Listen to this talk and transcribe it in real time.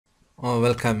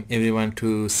Welcome everyone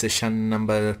to session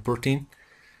number 14.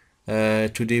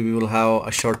 Today we will have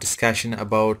a short discussion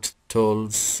about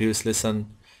tools. Previous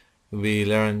lesson we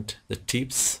learned the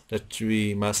tips that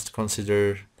we must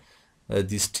consider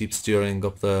these tips during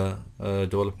of the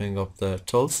developing of the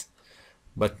tools.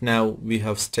 But now we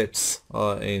have steps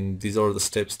and these are the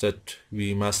steps that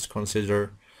we must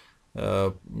consider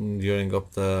during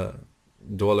of the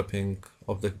developing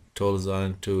of the tools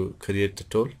and to create the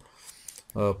tool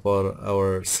for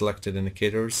our selected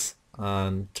indicators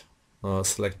and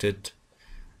selected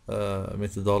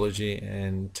methodology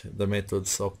and the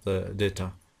methods of the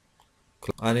data.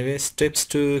 Anyway, steps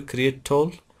to create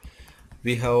tool.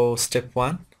 We have step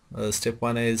one. Step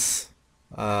one is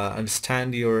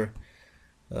understand your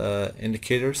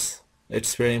indicators.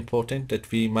 It's very important that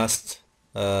we must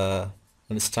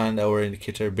understand our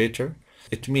indicator better.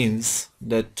 It means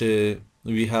that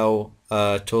we have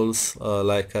tools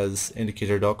like as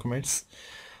indicator documents,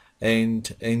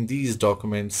 and in these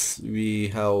documents we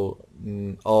have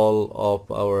all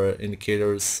of our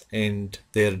indicators and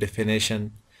their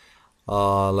definition,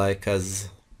 like as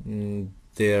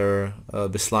their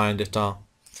baseline data,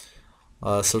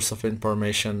 source of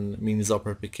information, means of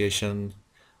application,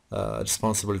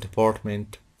 responsible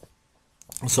department.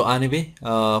 So anyway,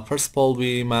 first of all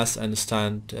we must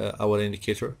understand our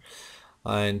indicator,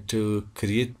 and to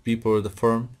create before the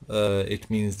form it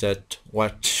means that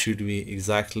what should we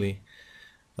exactly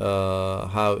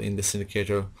have in this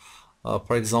indicator.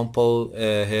 For example,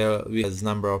 here we have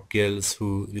number of girls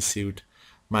who received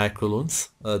microloans.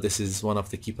 This is one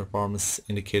of the key performance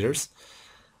indicators.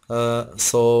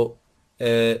 So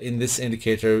in this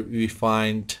indicator we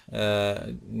find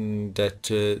that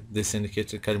this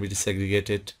indicator can be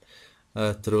disaggregated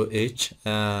through age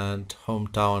and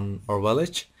hometown or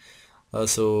village.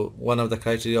 So one of the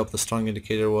criteria of the strong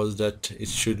indicator was that it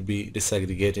should be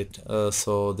disaggregated.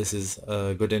 So this is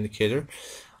a good indicator.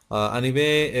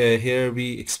 Anyway, here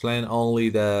we explain only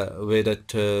the way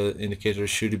that indicator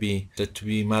should be, that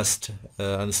we must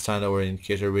understand our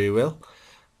indicator very well,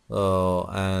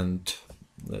 and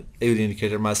every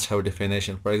indicator must have a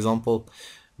definition. For example,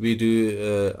 we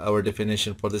do our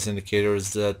definition for this indicator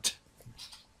is that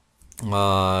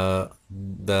the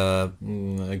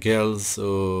girls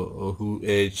who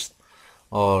aged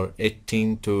are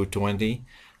 18 to 20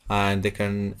 and they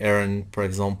can earn, for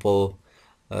example,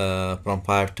 from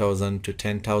 $5,000 to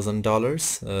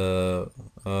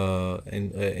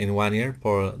 $10,000 in 1 year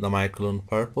for the microloan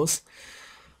purpose.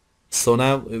 So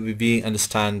now we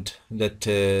understand that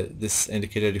this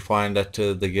indicator defined that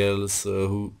the girls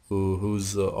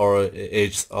whose or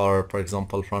ages are, for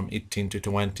example, from 18 to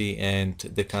 20 and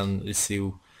they can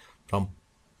receive from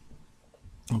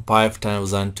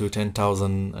 $5,000 to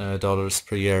 $10,000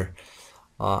 per year,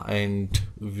 and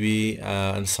we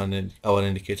understand our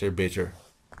indicator better.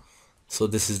 So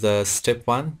this is the step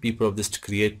one. People of this to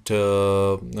create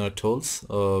tools.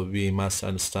 We must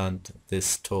understand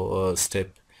this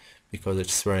step because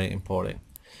it's very important.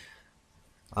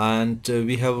 And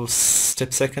we have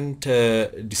step second,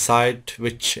 decide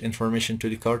which information to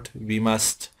record. We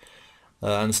must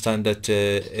understand that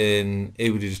in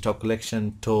every data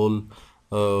collection tool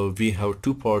we have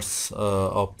two parts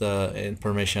of the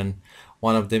information.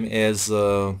 One of them is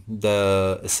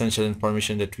the essential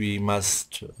information that we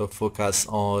must focus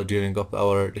on during of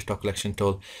our data collection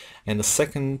tool, and the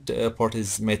second part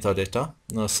is metadata.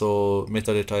 So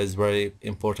metadata is very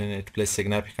important. It plays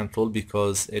significant role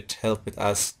because it helps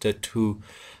us to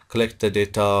collect the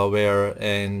data where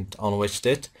and on which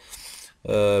date.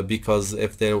 Because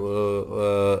if there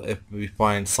if we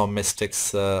find some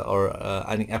mistakes or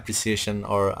any appreciation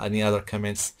or any other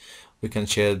comments, we can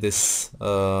share this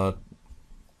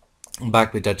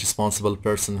back with that responsible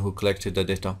person who collected the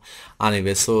data.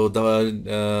 Anyway, so the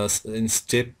in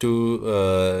step two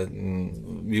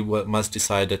we must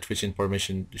decide that which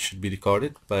information should be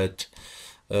recorded, but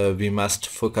we must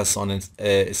focus on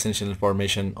essential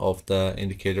information of the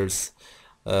indicators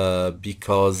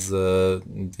because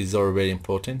these are very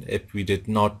important. If we did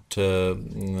not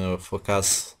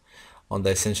focus on the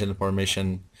essential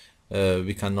information,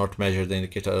 we cannot measure the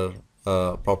indicator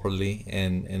properly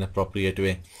and in appropriate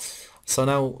way. So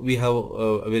now we have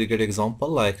a very good example,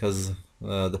 like as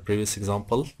the previous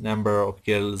example, number of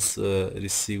girls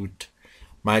received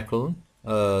microloan.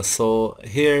 So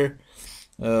here,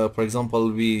 for example,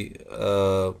 we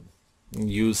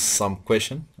use some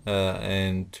question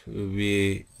and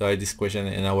we write this question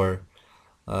in our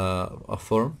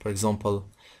form. For example,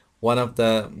 one of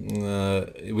the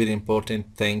very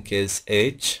important thing is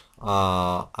age,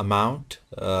 amount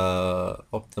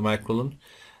of the microloan,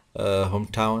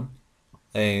 hometown,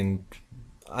 and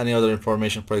any other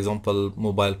information, for example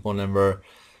mobile phone number,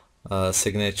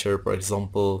 signature, for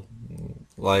example,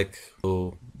 like.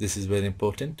 So this is very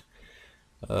important,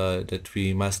 that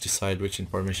we must decide which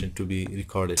information to be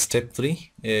recorded. Step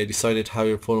 3, decided how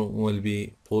your form will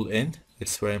be pulled in.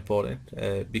 It's very important,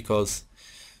 because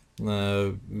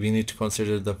we need to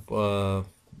consider the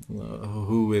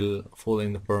who will fall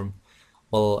in the firm.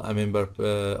 Well, a member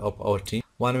of our team.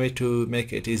 One way to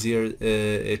make it easier,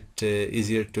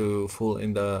 easier to fall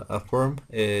in the firm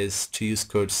is to use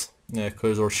codes.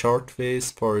 Codes are short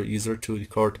ways for user to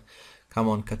record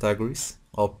common categories.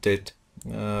 Update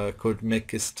could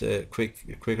make it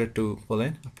quicker to pull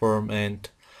in a form and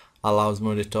allows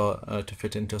more data to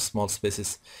fit into small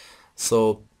spaces.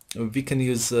 So we can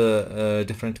use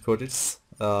different codes,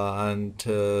 and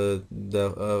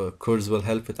the codes will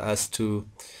help with us to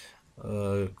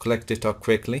collect data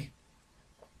quickly.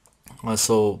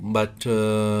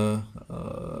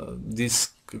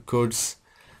 These codes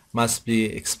must be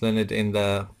explained in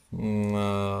the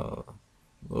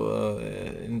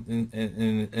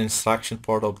in instruction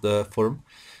part of the form.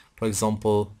 For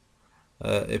example,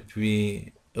 if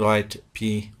we write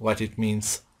P, what it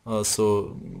means.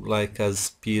 So like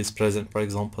as P is present, for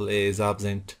example, A is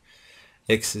absent,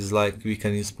 X is like we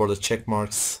can use for the check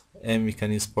marks, M we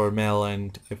can use for male,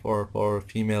 and F for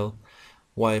female,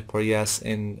 Y for yes,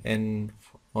 and N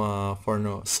for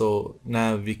no. So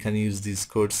now we can use these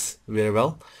codes very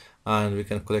well, and we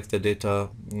can collect the data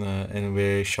in a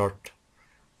very short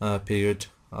period,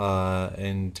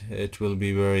 and it will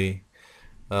be very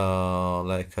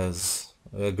like as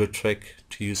a good trick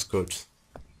to use codes.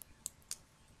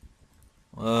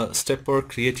 Step 4,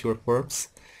 create your forms.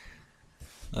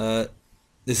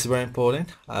 This is very important,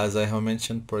 as I have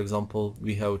mentioned. For example,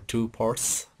 we have two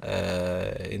parts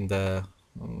in the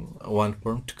one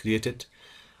form to create it.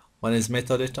 One is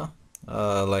metadata,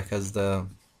 like as the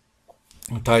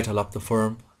title of the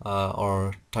form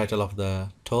or title of the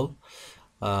tool,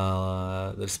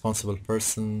 the responsible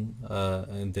person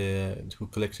and who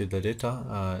collected the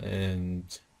data,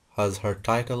 and has her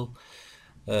title,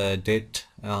 date,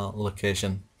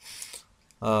 location.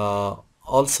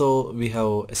 Also we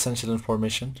have essential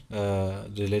information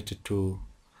related to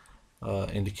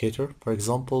indicator. For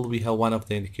example, we have one of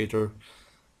the indicator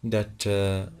that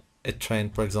a train,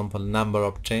 for example, number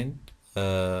of train,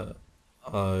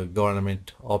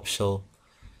 government, official,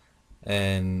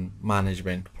 and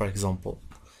management, for example.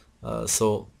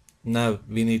 So now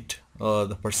we need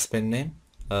the participant name,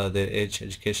 their age,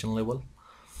 education level,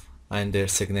 and their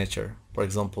signature. For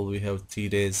example, we have 3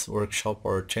 days workshop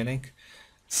or training,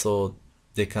 so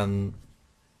they can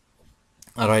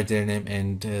write their name,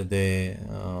 and the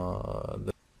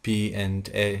P and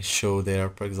A show their,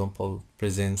 for example,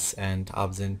 presence and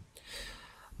absentation.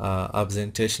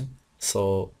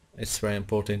 So it's very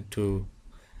important to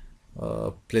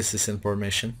place this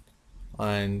information,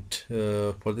 and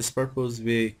for this purpose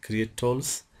we create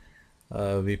tools.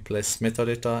 We place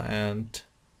metadata and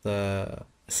the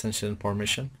essential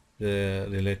information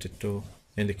related to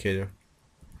indicator.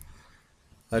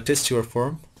 Test your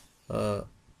form.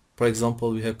 For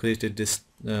example, we have created this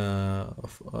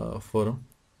forum.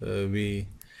 We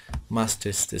must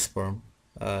test this form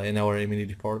in our M&E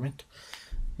department.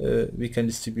 We can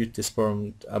distribute this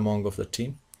form among of the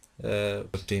team,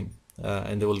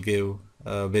 and they will give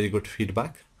very good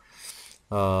feedback.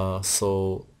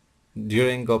 So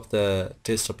during of the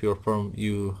test of your form,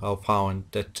 you have found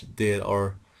that there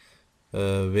are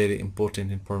very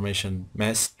important information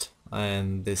missed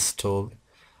in this tool.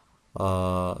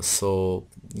 So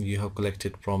you have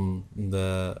collected from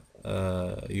the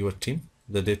your team,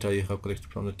 the data you have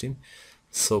collected from the team.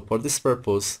 So for this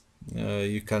purpose,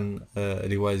 you can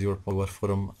revise your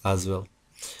forum as well.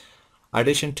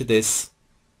 Addition to this,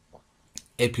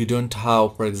 if you don't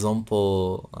have, for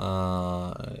example,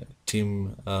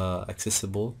 team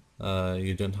accessible,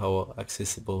 you don't have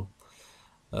accessible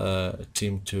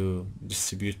team to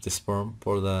distribute this form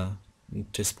for the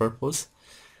test purpose,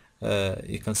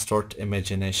 you can start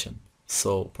imagination.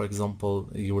 So for example,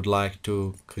 you would like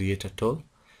to create a tool,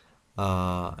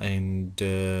 and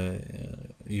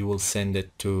you will send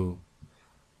it to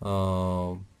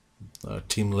a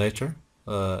team later,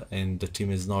 and the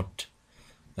team is not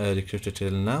recruited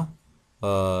till now.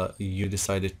 You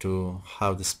decided to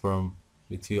have this form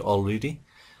with you already,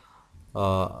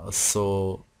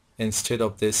 so instead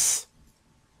of this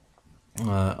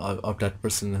of that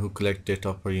person who collect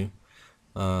data for you,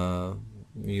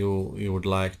 you would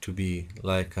like to be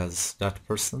like as that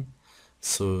person.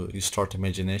 So you start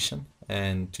imagination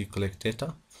and you collect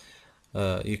data.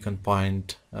 You can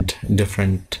find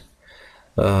different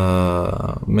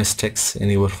mistakes in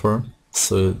your form,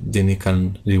 so then you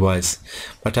can revise.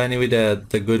 But anyway,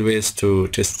 the good way is to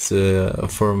test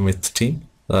form with team.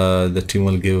 The team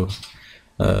will give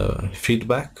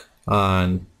feedback,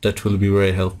 and that will be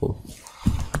very helpful.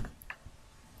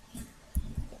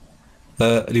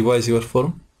 Revise your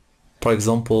form. For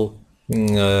example,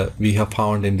 we have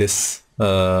found in this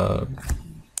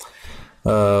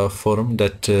forum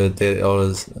that there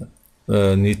is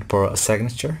need for a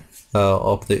signature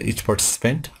of each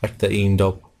participant at the end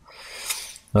of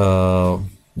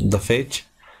the page,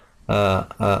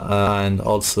 and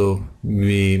also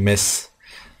we miss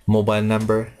mobile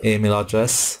number, email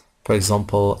address, for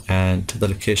example, and the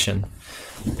location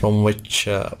from which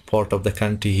part of the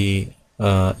country he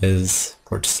is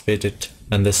participated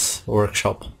in this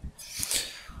workshop.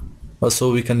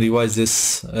 Also, we can revise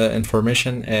this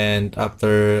information, and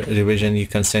after revision you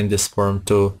can send this form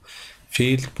to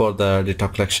field for the data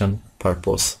collection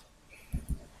purpose.